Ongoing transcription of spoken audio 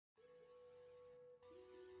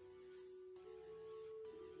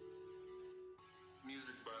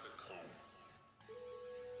Music by the Cone.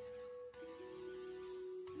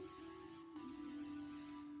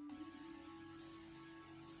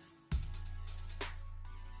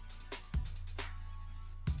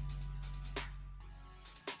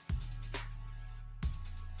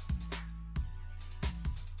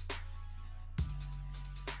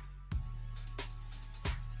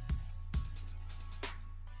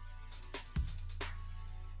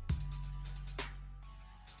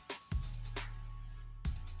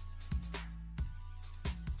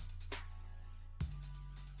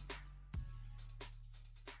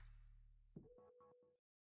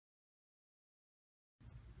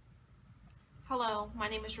 Hello, my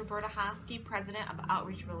name is Roberta Hoskie, President of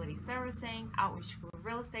Outreach Realty Servicing, Outreach School of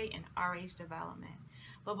Real Estate, and RH Development.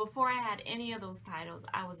 But before I had any of those titles,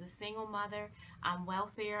 I was a single mother on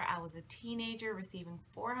welfare. I was a teenager receiving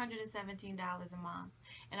 $417 a month,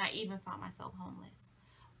 and I even found myself homeless.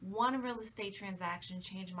 One real estate transaction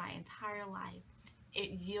changed my entire life.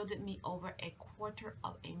 It yielded me over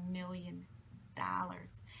 $250,000.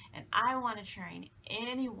 And I want to train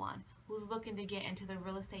anyone who's looking to get into the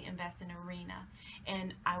real estate investing arena.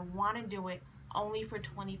 And I want to do it only for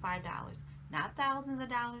 $25. Not thousands of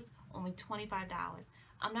dollars, only $25.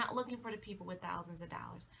 I'm not looking for the people with thousands of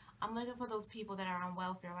dollars. I'm looking for those people that are on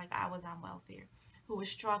welfare like I was on welfare, who are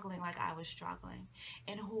struggling like I was struggling,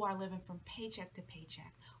 and who are living from paycheck to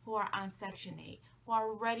paycheck, who are on Section 8, who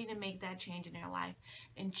are ready to make that change in their life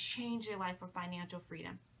and change their life for financial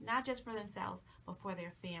freedom, not just for themselves, but for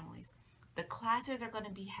their families. The classes are going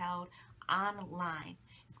to be held online.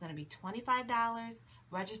 It's going to be $25.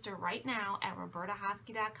 Register right now at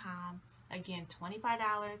robertahoskie.com. Again,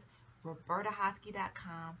 $25,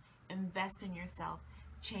 robertahoskie.com. Invest in yourself.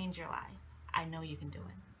 Change your life. I know you can do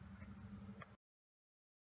it.